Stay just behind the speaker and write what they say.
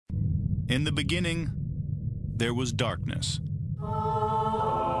In the beginning, there was darkness.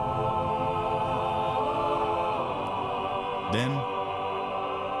 Then,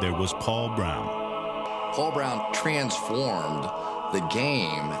 there was Paul Brown. Paul Brown transformed the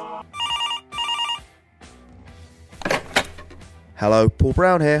game. Hello, Paul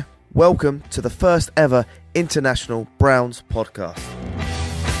Brown here. Welcome to the first ever International Browns podcast.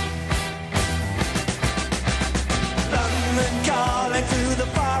 London calling to the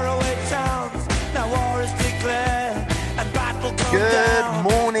faraway towns. Now war is declared and battle come Good down.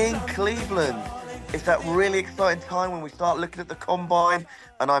 morning, Cleveland. It's that really exciting time when we start looking at the combine,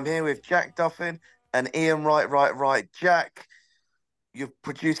 and I'm here with Jack Duffin and Ian Right. Jack, you're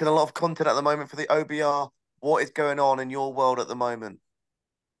producing a lot of content at the moment for the OBR. What is going on in your world at the moment?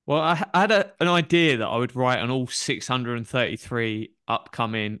 Well, I had an idea that I would write on all 633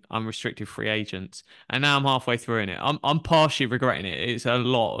 upcoming unrestricted free agents, and now I'm halfway through in it. I'm partially regretting it. It's a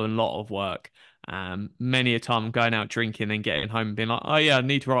lot of work. Many a time I'm going out drinking and getting home and being like, oh yeah, I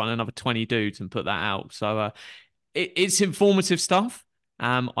need to write on another 20 dudes and put that out. So it's informative stuff.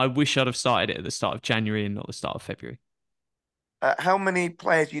 I wish I'd have started it at the start of January and not the start of February. How many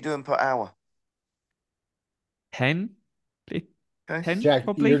players are you doing per hour? 10? Okay. 10 Jack,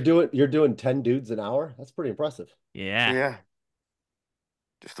 probably? you're doing 10 dudes an hour? That's pretty impressive. Yeah. Yeah,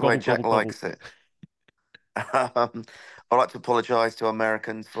 just the way Gobble, Jack gobble, likes it. I'd like to apologise to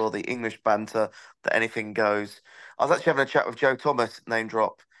Americans for the English banter that anything goes. I was actually having a chat with Joe Thomas, name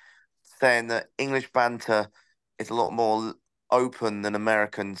drop, saying that English banter is a lot more open than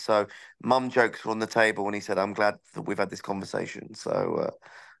American. So mum jokes were on the table, and he said, "I'm glad that we've had this conversation." So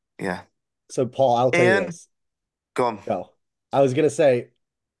yeah, So, Paul, I'll tell you Ian, this. go on. No, I was gonna say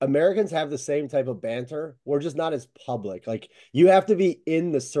Americans have the same type of banter. We're just not as public. Like you have to be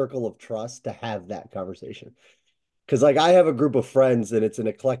in the circle of trust to have that conversation. Because like I have a group of friends and it's an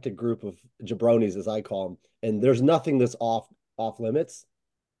eclectic group of jabronis, as I call them, and there's nothing that's off limits.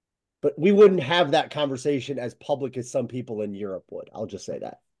 But we wouldn't have that conversation as public as some people in Europe would. I'll just say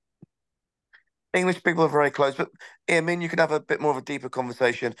that. English people are very close, but Ian, you can have a bit more of a deeper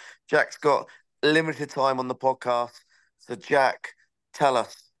conversation. Jack's got limited time on the podcast, so Jack, tell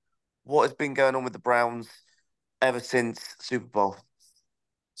us what has been going on with the Browns ever since Super Bowl.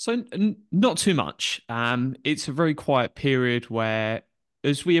 So not too much. It's a very quiet period where,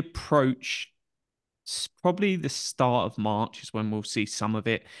 as we approach probably the start of March, is when we'll see some of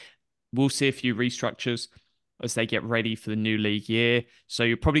it. We'll see a few restructures as they get ready for the new league year. So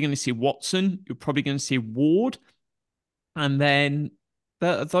you're probably going to see Watson. You're probably going to see Ward, and then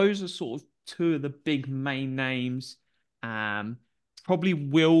those are sort of two of the big main names. Probably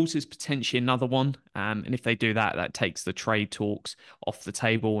Wills is potentially another one. And if they do that, that takes the trade talks off the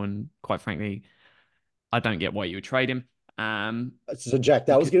table. And quite frankly, I don't get why you would trade him. So, Jack,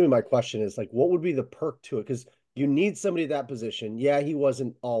 that was Because, going to be my question is like, what would be the perk to it? Because you need somebody at that position. Yeah, he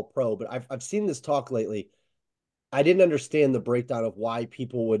wasn't all pro, but I've seen this talk lately. I didn't understand the breakdown of why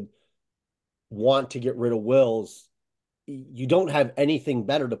people would want to get rid of Wills. You don't have anything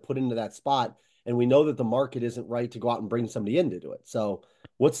better to put into that spot. And we know that the market isn't right to go out and bring somebody in to do it. So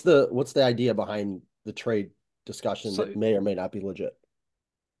what's the idea behind the trade discussion so that may or may not be legit?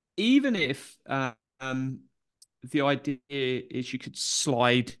 even if the idea is you could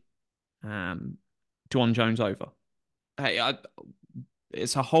slide Dwan Jones over, hey,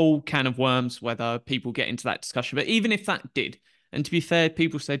 it's a whole can of worms whether people get into that discussion. But even if that did, and to be fair,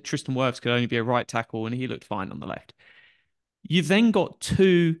 people said Tristan Wirfs could only be a right tackle and he looked fine on the left. You've then got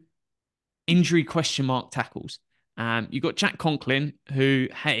two injury question mark tackles. You've got Jack Conklin, who,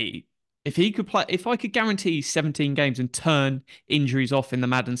 hey, if he could play, if I could guarantee 17 games and turn injuries off in the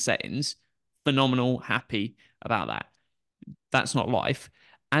Madden settings, phenomenal, happy about that. That's not life.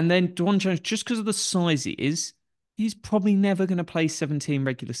 And then Dwan Jones, just because of the size he is, he's probably never going to play 17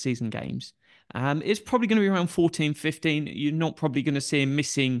 regular season games. It's probably going to be around 14, 15. You're not probably going to see him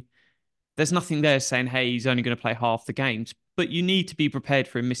missing. There's nothing there saying, hey, he's only going to play half the games, but you need to be prepared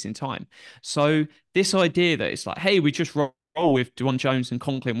for him missing time. So this idea that it's like, hey, we just roll with Dwan Jones and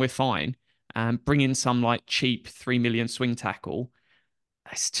Conklin, we're fine, and bring in some like cheap 3 million swing tackle.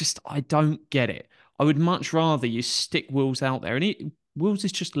 It's just, I don't get it. I would much rather you stick Wills out there. And Wills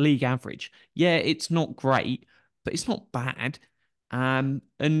is just league average. Yeah, it's not great, but it's not bad. And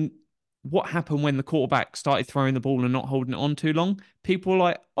what happened when the quarterback started throwing the ball and not holding it on too long? People were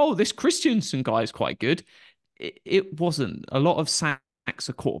like, oh, this Christensen guy is quite good. It wasn't. A lot of sacks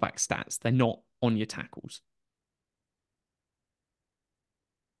are quarterback stats. They're not on your tackles.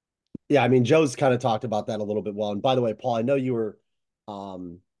 Yeah, I mean, Joe's kind of talked about that a little bit well. And by the way, Paul, I know you were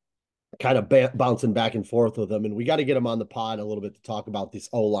um kind of bouncing back and forth with him. And we got to get him on the pod a little bit to talk about this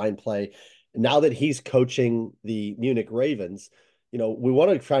O-line play. Now that he's coaching the Munich Ravens, we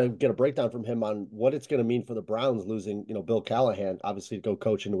want to try to get a breakdown from him on what it's going to mean for the Browns losing, Bill Callahan, obviously to go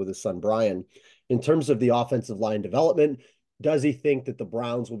coaching with his son, Brian. In terms of the offensive line development, does he think that the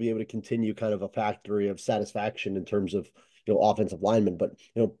Browns will be able to continue kind of a factory of satisfaction in terms of, offensive linemen? But,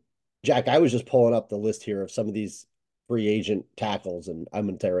 Jack, I was just pulling up the list here of some of these free agent tackles, and I'm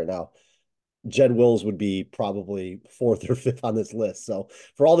going to tell you right now, Jed Wills would be probably fourth or fifth on this list. So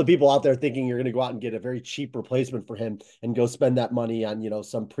for all the people out there thinking you're going to go out and get a very cheap replacement for him and go spend that money on,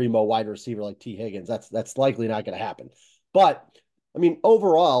 some primo wide receiver like T. Higgins, that's likely not going to happen. But I mean,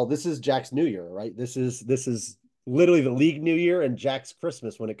 overall, this is Jack's new year, right? This is literally the league new year and Jack's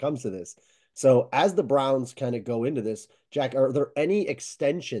Christmas when it comes to this. So as the Browns kind of go into this, Jack, are there any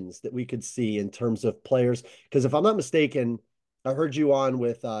extensions that we could see in terms of players? Because if I'm not mistaken, I heard you on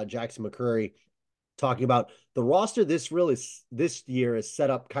with Jackson McCurry talking about the roster. This year is set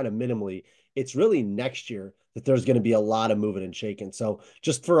up kind of minimally. It's really next year that there's going to be a lot of moving and shaking. So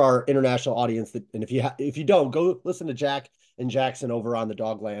just for our international audience, and if you don't, go listen to Jack and Jackson over on the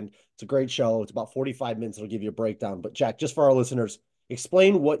Dogland. It's a great show. It's about 45 minutes. It'll give you a breakdown. But Jack, just for our listeners,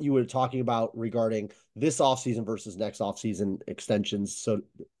 explain what you were talking about regarding this offseason versus next offseason extensions. So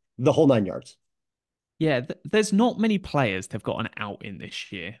the whole 9 yards. Yeah, there's not many players that have got an out in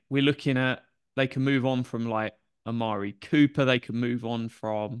this year. We're looking at they can move on from like Amari Cooper, they could move on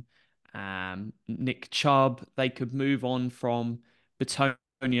from Nick Chubb, they could move on from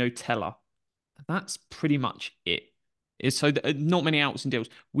Batonio Teller. That's pretty much it. So not many outs and deals.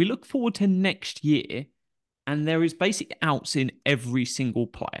 We look forward to next year, and there is basic outs in every single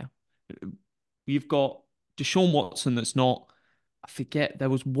player. You've got Deshaun Watson that's not, I forget,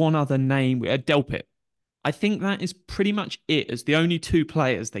 there was one other name, Delpit. I think that is pretty much it as the only two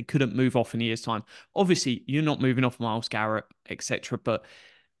players they couldn't move off in a year's time. Obviously, you're not moving off Myles Garrett, etc., but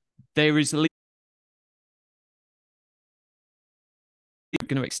there is at least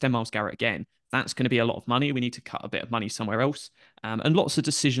going to extend Myles Garrett again. That's going to be a lot of money. We need to cut a bit of money somewhere else, and lots of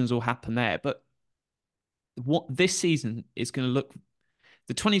decisions will happen there. But what this season is going to look,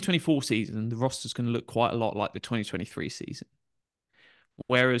 the 2024 season, the roster is going to look quite a lot like the 2023 season.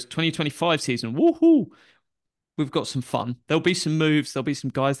 Whereas 2025 season, woohoo, we've got some fun. There'll be some moves. There'll be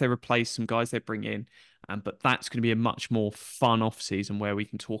some guys they replace, some guys they bring in. But that's going to be a much more fun off season where we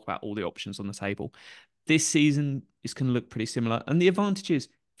can talk about all the options on the table. This season is going to look pretty similar. And the advantage is,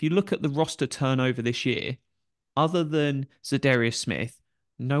 if you look at the roster turnover this year, other than Zadarius Smith,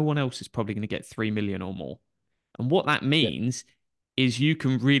 no one else is probably going to get 3 million or more. And what that means is you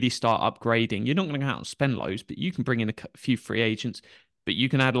can really start upgrading. You're not going to go out and spend loads, but you can bring in a few free agents, but you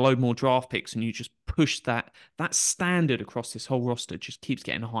can add a load more draft picks and you just push that standard across this whole roster just keeps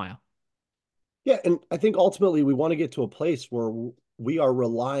getting higher. Yeah, and I think ultimately we want to get to a place where we are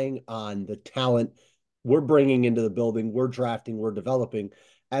relying on the talent we're bringing into the building, we're drafting, we're developing,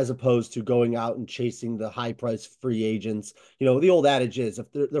 as opposed to going out and chasing the high price free agents. The old adage is if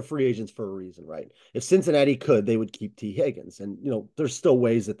they're free agents for a reason, right? If Cincinnati could, they would keep T. Higgins. And, there's still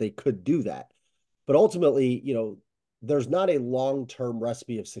ways that they could do that. But ultimately, there's not a long-term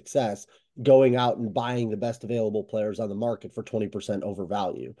recipe of success going out and buying the best available players on the market for 20% over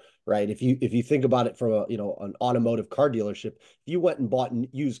value, right? If you think about it from an automotive car dealership, if you went and bought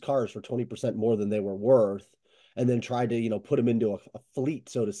used cars for 20% more than they were worth, and then tried to put them into a fleet,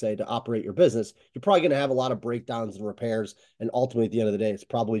 so to say, to operate your business, you're probably going to have a lot of breakdowns and repairs. And ultimately, at the end of the day, it's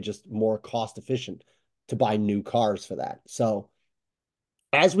probably just more cost efficient to buy new cars for that. So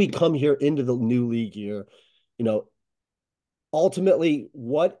as we come here into the new league year, ultimately,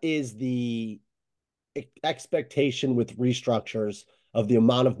 what is the expectation with restructures of the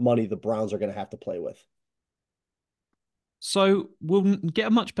amount of money the Browns are going to have to play with? So we'll get a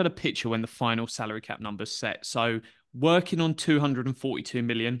much better picture when the final salary cap number's set. So working on 242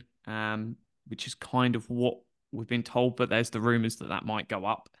 million, which is kind of what we've been told, but there's the rumors that might go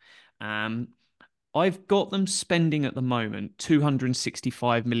up. I've got them spending at the moment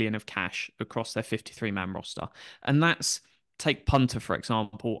 265 million of cash across their 53-man roster. And that's, take punter, for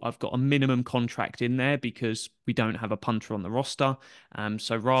example. I've got a minimum contract in there because we don't have a punter on the roster.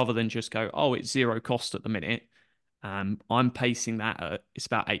 So rather than just go, oh, it's zero cost at the minute, I'm pacing that at, it's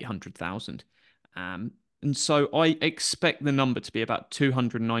about 800,000. And so I expect the number to be about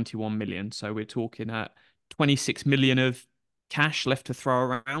 291 million. So we're talking at 26 million of cash left to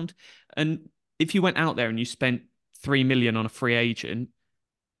throw around. And if you went out there and you spent 3 million on a free agent,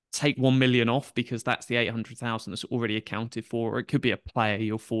 take 1 million off because that's the 800,000 that's already accounted for, or it could be a player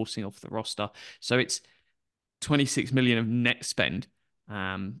you're forcing off the roster. So it's 26 million of net spend.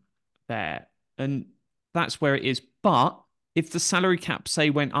 there. And that's where it is. But if the salary cap, say,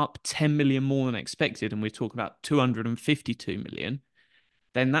 went up 10 million more than expected, and we're talking about 252 million,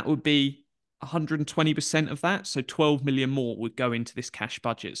 then that would be 120% of that. So 12 million more would go into this cash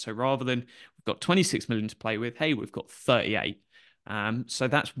budget. So rather than we've got 26 million to play with, hey, we've got 38. So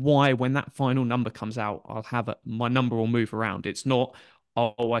that's why when that final number comes out, I'll have my number will move around. It's not,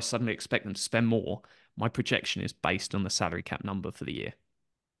 oh, I suddenly expect them to spend more. My projection is based on the salary cap number for the year.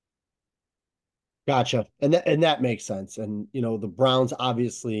 Gotcha. And that makes sense. And the Browns,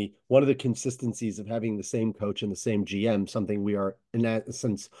 obviously one of the consistencies of having the same coach and the same GM, something we are in that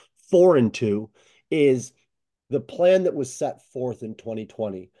sense foreign to, is the plan that was set forth in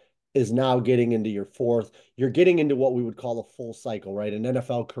 2020 is now getting into your fourth. You're getting into what we would call a full cycle, right? An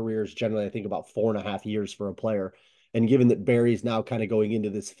NFL career is generally, I think, about 4.5 years for a player. And given that Barry's now kind of going into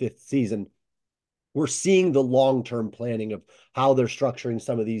this fifth season, we're seeing the long-term planning of how they're structuring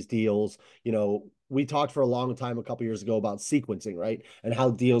some of these deals. We talked for a long time a couple years ago about sequencing, right? And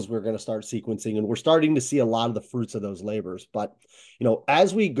how deals we're going to start sequencing. And we're starting to see a lot of the fruits of those labors. But,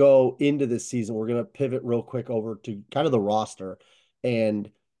 as we go into this season, we're going to pivot real quick over to kind of the roster. And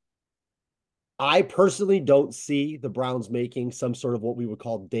I personally don't see the Browns making some sort of what we would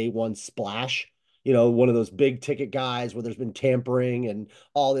call day one splash. One of those big ticket guys where there's been tampering and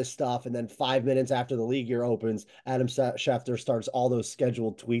all this stuff. And then 5 minutes after the league year opens, Adam Schefter starts all those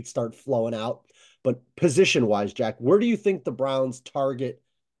scheduled tweets start flowing out. But position wise, Jack, where do you think the Browns target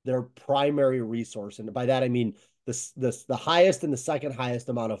their primary resource? And by that, I mean the highest and the second highest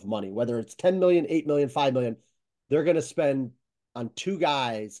amount of money, whether it's 10 million, 8 million, 5 million, they're going to spend on two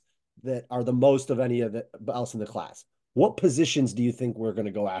guys that are the most of any of it else in the class. What positions do you think we're going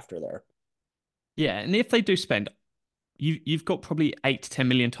to go after there? Yeah, and if they do spend, you've got probably 8 to 10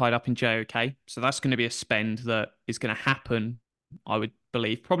 million tied up in JOK, so that's going to be a spend that is going to happen, I would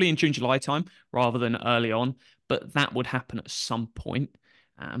believe, probably in June, July time rather than early on, but that would happen at some point.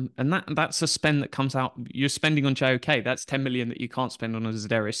 And that's a spend that comes out. You're spending on JOK. That's 10 million that you can't spend on a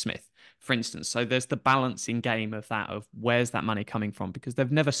Zadarius Smith, for instance. So there's the balancing game of that, of where's that money coming from, because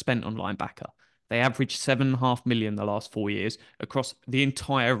they've never spent on linebacker. They averaged 7.5 million the last 4 years across the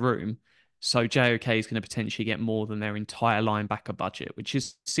entire room. So JOK is going to potentially get more than their entire linebacker budget, which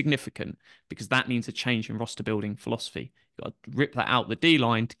is significant because that means a change in roster building philosophy. You've got to rip that out the D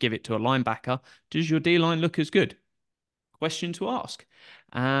line to give it to a linebacker. Does your D line look as good? Question to ask.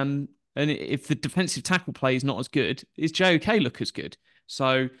 And if the defensive tackle play is not as good, is JOK look as good?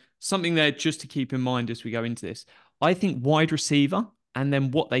 So something there just to keep in mind as we go into this. I think wide receiver and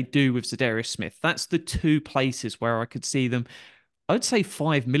then what they do with Zadarius Smith. That's the two places where I could see them. I'd say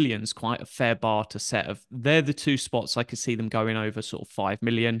 5 million is quite a fair bar to set. They're the two spots I could see them going over sort of 5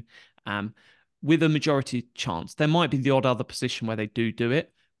 million with a majority chance. There might be the odd other position where they do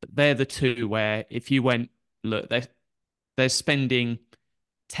it, but they're the two where if you went, look, they're spending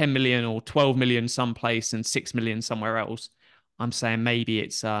 10 million or 12 million someplace and 6 million somewhere else. I'm saying maybe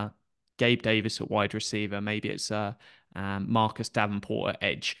it's Gabe Davis at wide receiver. Maybe it's Marcus Davenport at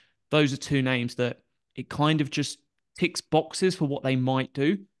edge. Those are two names that it kind of just ticks boxes for what they might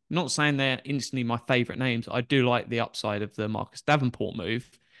do. I'm not saying they're instantly my favorite names. I do like the upside of the Marcus Davenport move.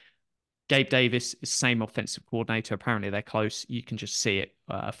 Gabe Davis is same offensive coordinator. Apparently they're close. You can just see it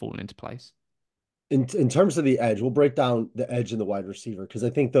falling into place. In terms of the edge, we'll break down the edge and the wide receiver because I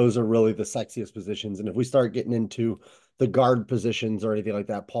think those are really the sexiest positions. And if we start getting into the guard positions or anything like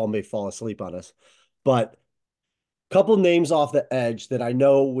that, Paul may fall asleep on us. But a couple names off the edge that I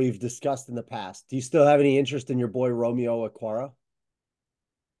know we've discussed in the past. Do you still have any interest in your boy Romeo Aquara?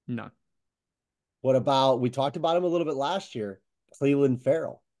 No. What about, we talked about him a little bit last year, Cleveland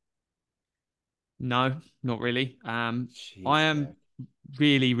Farrell? No, not really. Jeez, I am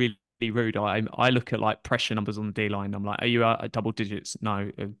really, really rude. I look at like pressure numbers on the D line. I'm like, are you at double digits? No,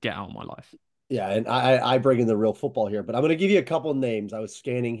 get out of my life. Yeah, and I bring in the real football here, but I'm going to give you a couple names. I was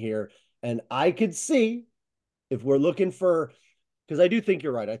scanning here, and I could see if we're looking for, because I do think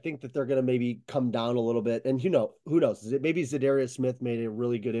you're right. I think that they're going to maybe come down a little bit, and who knows? Is it maybe Zadarius Smith made a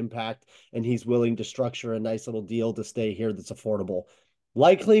really good impact, and he's willing to structure a nice little deal to stay here that's affordable?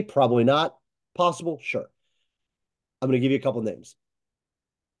 Likely, probably not. Possible, sure. I'm going to give you a couple names.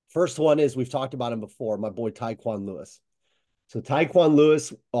 First one is, we've talked about him before, my boy Tyquan Lewis. So Tyquan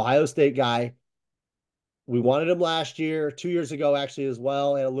Lewis, Ohio State guy. We wanted him last year, 2 years ago, actually, as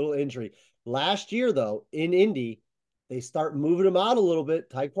well, and a little injury. Last year, though, in Indy, they start moving him out a little bit.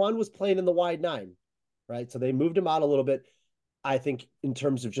 Tyquan was playing in the wide nine, right? So they moved him out a little bit. I think in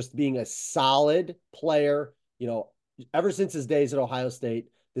terms of just being a solid player, ever since his days at Ohio State,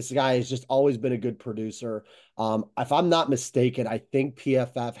 This guy has just always been a good producer. If I'm not mistaken, I think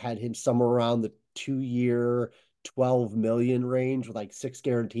PFF had him somewhere around the 2-year, 12 million range with like 6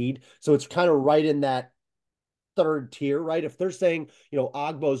 guaranteed. So it's kind of right in that third tier, right? If they're saying,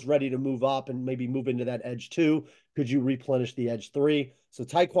 Ogbo's ready to move up and maybe move into that edge 2, could you replenish the edge 3? So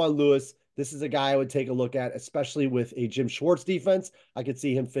Tyquan Lewis, this is a guy I would take a look at, especially with a Jim Schwartz defense. I could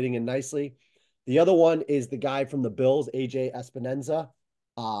see him fitting in nicely. The other one is the guy from the Bills, AJ Espinenza,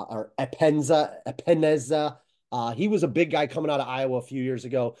 or Epineza. He was a big guy coming out of Iowa a few years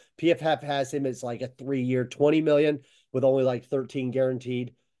ago. PFF has him as like a 3-year, 20 million with only like 13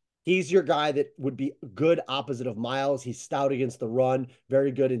 guaranteed. He's your guy that would be good opposite of Miles. He's stout against the run,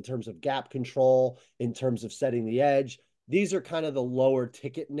 very good in terms of gap control, in terms of setting the edge. These are kind of the lower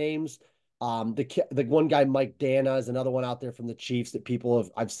ticket names. The one guy, Mike Dana, is another one out there from the Chiefs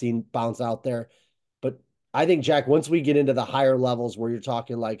that I've seen bounce out there. But I think, Jack, once we get into the higher levels where you're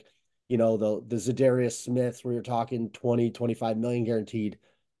talking like, the Zadarius Smiths, where you're talking 20, 25 million guaranteed,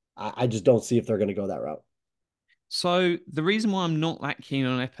 I just don't see if they're going to go that route. So the reason why I'm not that keen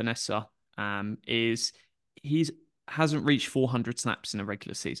on Epinesa is he's hasn't reached 400 snaps in a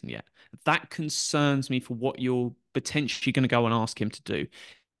regular season yet. That concerns me for what you're potentially going to go and ask him to do.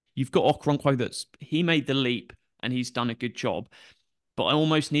 You've got Okoronkwo he made the leap and he's done a good job, but I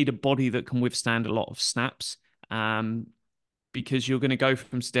almost need a body that can withstand a lot of snaps. Because you're going to go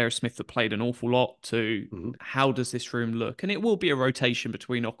from Zadarius Smith that played an awful lot to how does this room look? And it will be a rotation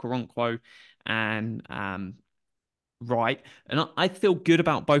between Okoronkwo and Wright. And I feel good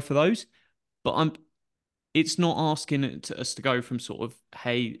about both of those, but it's not asking us to go from sort of,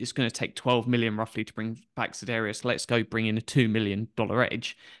 hey, it's going to take 12 million roughly to bring back Zadarius. Let's go bring in a $2 million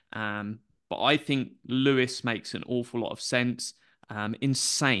edge. But I think Lewis makes an awful lot of sense.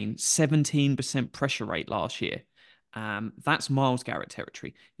 Insane 17% pressure rate last year. That's Myles Garrett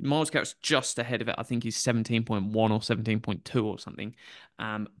territory. Myles Garrett's just ahead of it. I think he's 17.1 or 17.2 or something.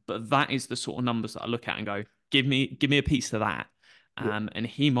 But that is the sort of numbers that I look at and go, give me a piece of that. And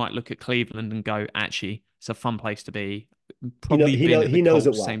he might look at Cleveland and go, actually, it's a fun place to be. Probably he knows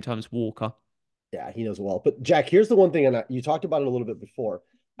it well. Same time as Walker. Yeah, he knows it well. But Jack, here's the one thing, and you talked about it a little bit before.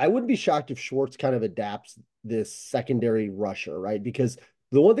 I wouldn't be shocked if Schwartz kind of adapts this secondary rusher, right? Because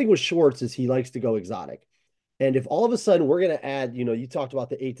the one thing with Schwartz is he likes to go exotic. And if all of a sudden we're going to add, you talked about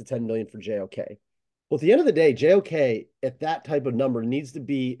the 8 to 10 million for JOK. Well, at the end of the day, JOK at that type of number needs to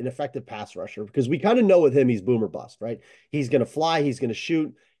be an effective pass rusher because we kind of know with him, he's boom or bust, right? He's going to fly, he's going to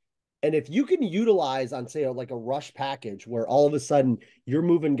shoot. And if you can utilize on, say, like a rush package where all of a sudden you're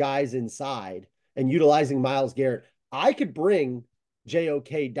moving guys inside and utilizing Myles Garrett, I could bring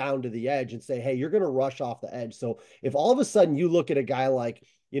JOK down to the edge and say, hey, you're going to rush off the edge. So if all of a sudden you look at a guy like,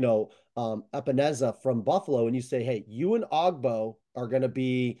 Epineza from Buffalo and you say, hey, you and Ogbo are going to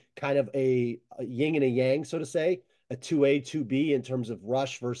be kind of a yin and a yang, so to say, a 2A, 2B in terms of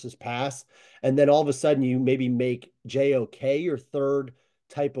rush versus pass. And then all of a sudden you maybe make JOK your third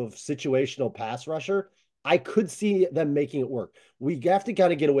type of situational pass rusher. I could see them making it work. We have to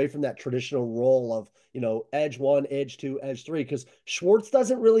kind of get away from that traditional role of, edge 1, edge 2, edge 3, because Schwartz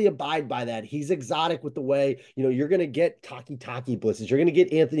doesn't really abide by that. He's exotic with the way, you're going to get Taki blitzes. You're going to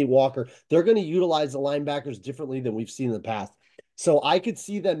get Anthony Walker. They're going to utilize the linebackers differently than we've seen in the past. So I could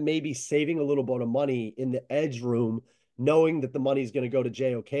see them maybe saving a little bit of money in the edge room, knowing that the money is going to go to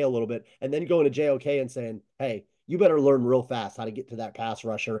JOK a little bit, and then going to JOK and saying, hey, you better learn real fast how to get to that pass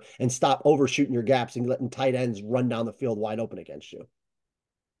rusher and stop overshooting your gaps and letting tight ends run down the field wide open against you.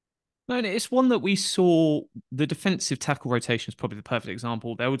 No, it's one that we saw. The defensive tackle rotation is probably the perfect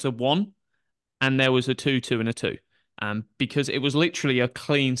example. There was a 1 and there was a 2, 2, and a 2. Because it was literally a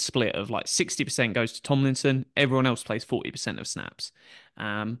clean split of like 60% goes to Tomlinson, everyone else plays 40% of snaps.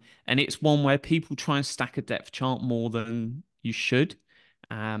 And it's one where people try and stack a depth chart more than you should.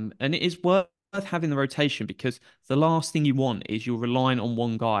 And it is worth having the rotation because the last thing you want is you're relying on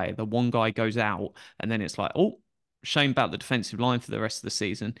one guy. The one guy goes out and then it's like, oh, shame about the defensive line for the rest of the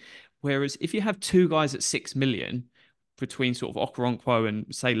season. Whereas if you have two guys at 6 million between sort of Okoronkwo and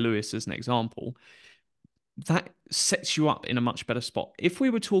say Lewis as an example, that sets you up in a much better spot. If we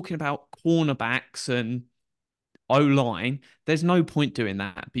were talking about cornerbacks and O-line, there's no point doing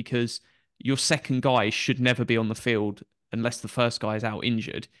that because your second guy should never be on the field unless the first guy is out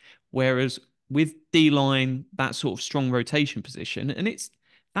injured. Whereas with D-line, that sort of strong rotation position, and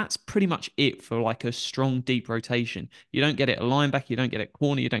that's pretty much it for like a strong, deep rotation. You don't get it at linebacker, you don't get it at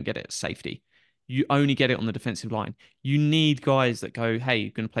corner, you don't get it at safety. You only get it on the defensive line. You need guys that go, hey,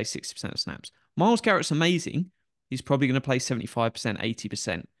 you're going to play 60% of snaps. Myles Garrett's amazing. He's probably going to play 75%,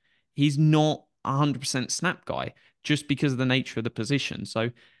 80%. He's not 100% snap guy just because of the nature of the position.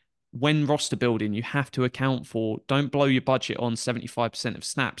 So when roster building, you have to account for, don't blow your budget on 75% of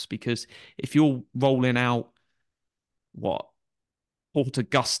snaps, because if you're rolling out what, Porter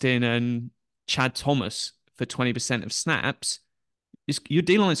Gustin and Chad Thomas for 20% of snaps, your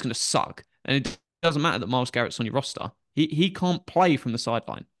D line is going to suck. And it doesn't matter that Myles Garrett's on your roster. He can't play from the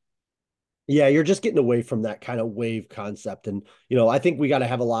sideline. Yeah, you're just getting away from that kind of wave concept. And, I think we got to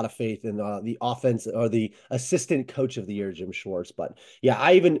have a lot of faith in the offense or the assistant coach of the year, Jim Schwartz. But yeah,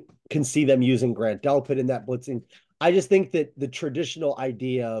 I even can see them using Grant Delpit in that blitzing. I just think that the traditional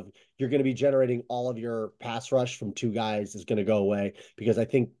idea of you're going to be generating all of your pass rush from two guys is going to go away, because I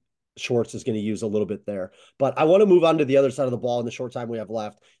think Schwartz is going to use a little bit there. But I want to move on to the other side of the ball in the short time we have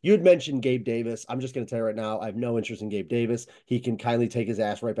left. You had mentioned Gabe Davis. I'm just going to tell you right now, I have no interest in Gabe Davis. He can kindly take his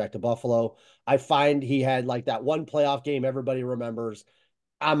ass right back to Buffalo. I find he had like that one playoff game everybody remembers.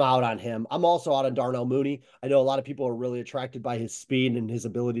 I'm out on him. I'm also out on Darnell Mooney. I know a lot of people are really attracted by his speed and his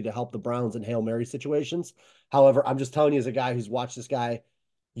ability to help the Browns in Hail Mary situations. However, I'm just telling you, as a guy who's watched this guy,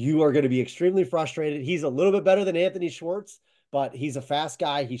 you are going to be extremely frustrated. He's a little bit better than Anthony Schwartz, but he's a fast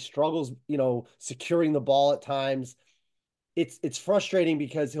guy. He struggles, securing the ball at times. It's frustrating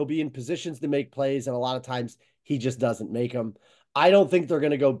because he'll be in positions to make plays, and a lot of times he just doesn't make them. I don't think they're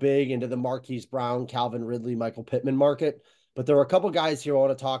going to go big into the Marquise Brown, Calvin Ridley, Michael Pittman market, but there are a couple guys here I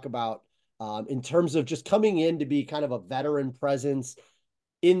want to talk about in terms of just coming in to be kind of a veteran presence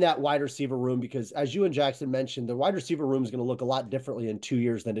in that wide receiver room, because as you and Jackson mentioned, the wide receiver room is going to look a lot differently in 2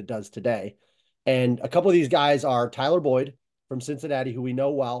 years than it does today. And a couple of these guys are Tyler Boyd from Cincinnati, who we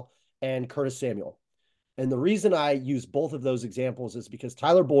know well, and Curtis Samuel. And the reason I use both of those examples is because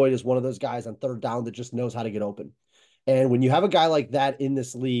Tyler Boyd is one of those guys on third down that just knows how to get open. And when you have a guy like that in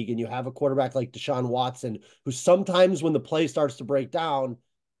this league, and you have a quarterback like Deshaun Watson, who sometimes when the play starts to break down,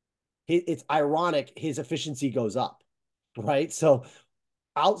 it's ironic, his efficiency goes up, right? So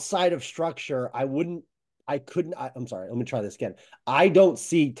outside of structure, I'm sorry, let me try this again. I don't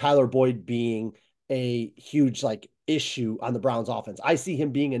see Tyler Boyd being a huge issue on the Browns offense. I see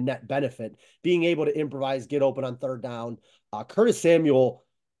him being a net benefit, being able to improvise, get open on third down. Curtis Samuel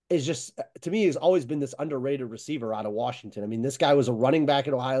is just, to me, has always been this underrated receiver out of Washington. I mean, this guy was a running back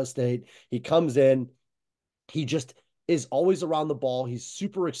at Ohio State. He comes in, he just is always around the ball. He's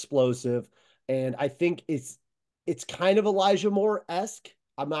super explosive. And I think it's kind of Elijah Moore-esque.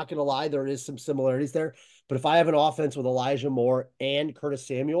 I'm not going to lie, there is some similarities there. But if I have an offense with Elijah Moore and Curtis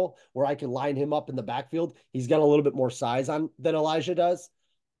Samuel, where I can line him up in the backfield, he's got a little bit more size on than Elijah does.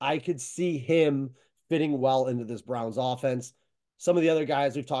 I could see him fitting well into this Browns offense. Some of the other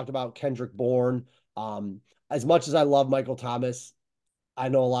guys we've talked about, Kendrick Bourne. As much as I love Michael Thomas, I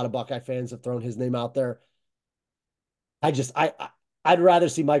know a lot of Buckeye fans have thrown his name out there. I'd rather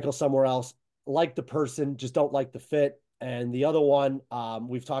see Michael somewhere else. Like the person, just don't like the fit. And the other one,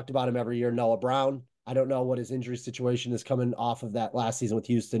 we've talked about him every year, Noah Brown. I don't know what his injury situation is coming off of that last season with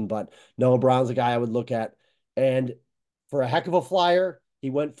Houston, but Noah Brown's a guy I would look at. And for a heck of a flyer, he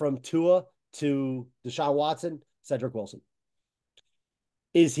went from Tua to Deshaun Watson, Cedric Wilson.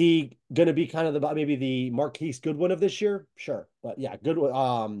 Is he going to be kind of maybe the Marquise Goodwin of this year? Sure. But yeah,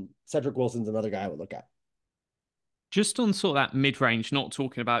 Cedric Wilson's another guy I would look at. Just on sort of that mid-range, not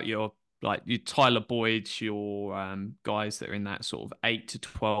talking about your Tyler Boyds, your guys that are in that sort of 8 to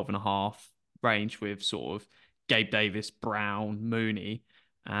 12.5 range with sort of Gabe Davis, Brown, Mooney,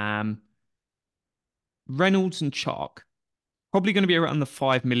 Reynolds and Chalk, probably going to be around the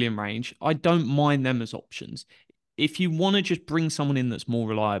 5 million range. I don't mind them as options. If you want to just bring someone in that's more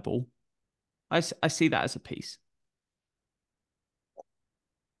reliable, I see that as a piece.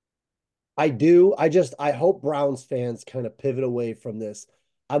 I do. I hope Browns fans kind of pivot away from this.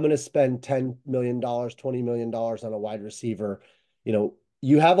 I'm going to spend $10 million, $20 million on a wide receiver.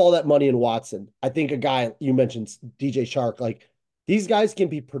 You have all that money in Watson. I think a guy you mentioned, DJ Chark, these guys can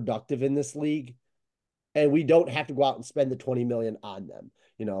be productive in this league, and we don't have to go out and spend the 20 million on them.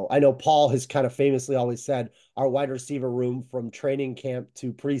 I know Paul has kind of famously always said our wide receiver room from training camp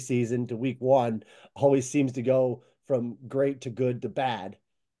to preseason to week one always seems to go from great to good to bad.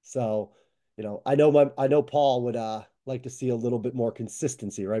 So, I know Paul would like to see a little bit more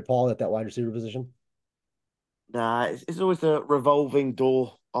consistency, right, Paul, at that wide receiver position? Nah, it's always a revolving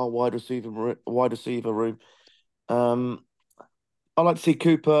door, our wide receiver room. I like to see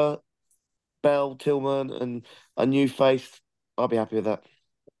Cooper, Bell, Tillman, and a new face. I'll be happy with that.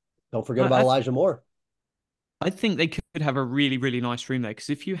 Don't forget about Elijah Moore. I think they could have a really, really nice room there, because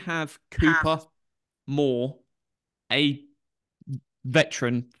if you have Cooper, Moore, a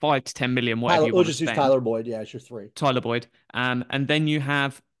veteran, 5 to 10 million, whatever you want to spend. Tyler Boyd. Yeah, it's your three. Tyler Boyd. And then you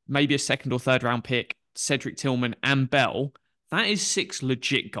have maybe a second or third round pick, Cedric Tillman and Bell, that is 6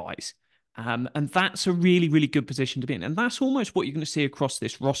 legit guys. And that's a really, really good position to be in. And that's almost what you're going to see across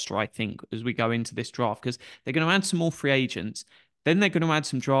this roster, I think, as we go into this draft, because they're going to add some more free agents. Then they're going to add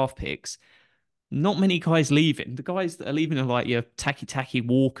some draft picks. Not many guys leaving. The guys that are leaving are like your Taki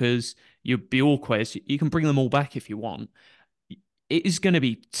Walkers, your Bjorkes. You can bring them all back if you want. It is going to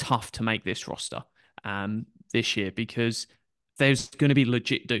be tough to make this roster this year because there's going to be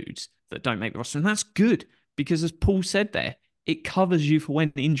legit dudes that don't make the roster. And that's good because, as Paul said there, it covers you for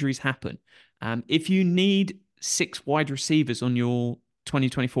when injuries happen. If you need 6 wide receivers on your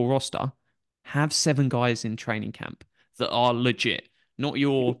 2024 roster, have 7 guys in training camp that are legit, not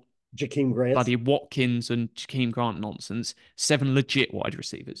your Jakeem Grant, bloody Watkins and Jakeem Grant nonsense. 7 legit wide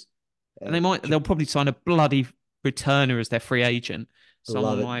receivers, and they'll probably sign a bloody returner as their free agent.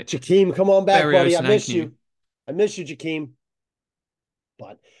 Someone like Jakeem, come on back, Berrios buddy. I and miss Agnew. you. I miss you, Jakeem.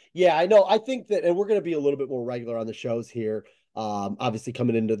 But yeah, I know. I think that, and we're going to be a little bit more regular on the shows here. Obviously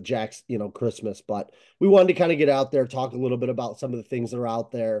coming into Jack's, Christmas, but we wanted to kind of get out there, talk a little bit about some of the things that are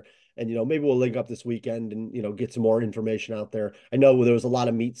out there. And, maybe we'll link up this weekend and, get some more information out there. I know there was a lot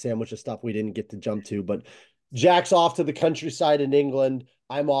of meat sandwich stuff we didn't get to jump to, but Jack's off to the countryside in England.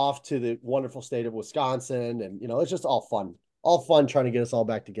 I'm off to the wonderful state of Wisconsin. And, it's just all fun trying to get us all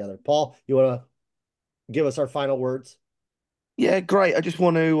back together. Paul, you want to give us our final words? Yeah, great. I just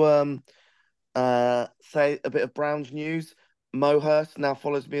want to say a bit of Browns news. Mo Hurst now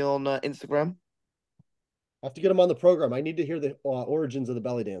follows me on Instagram. I have to get him on the program. I need to hear the origins of the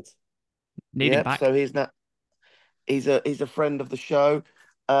belly dance. Need him back. So he's a friend of the show.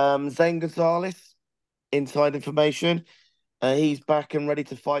 Zane Gonzalez, inside information. He's back and ready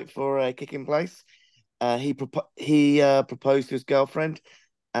to fight for a kicking place. He proposed to his girlfriend,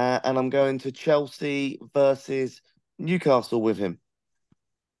 and I'm going to Chelsea versus Newcastle with him.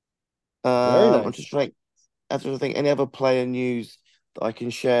 Very nice. I'm just trying. As I think, any other player news that I can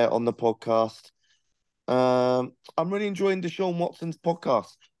share on the podcast. I'm really enjoying Deshaun Watson's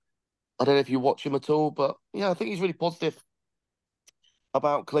podcast. I don't know if you watch him at all, but yeah, I think he's really positive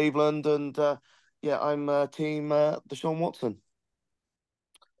about Cleveland, and I'm team Deshaun Watson.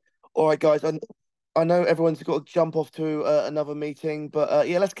 All right, guys, I know everyone's got to jump off to another meeting, but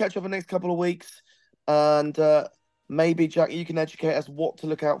let's catch up in the next couple of weeks, and maybe Jack, you can educate us what to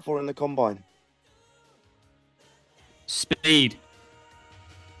look out for in the combine. Speed.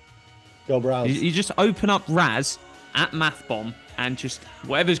 Go Browns. You just open up Raz at Math Bomb and just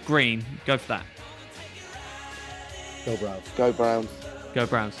whatever's green, go for that. Go Browns. Go Browns. Go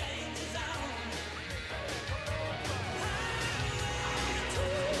Browns.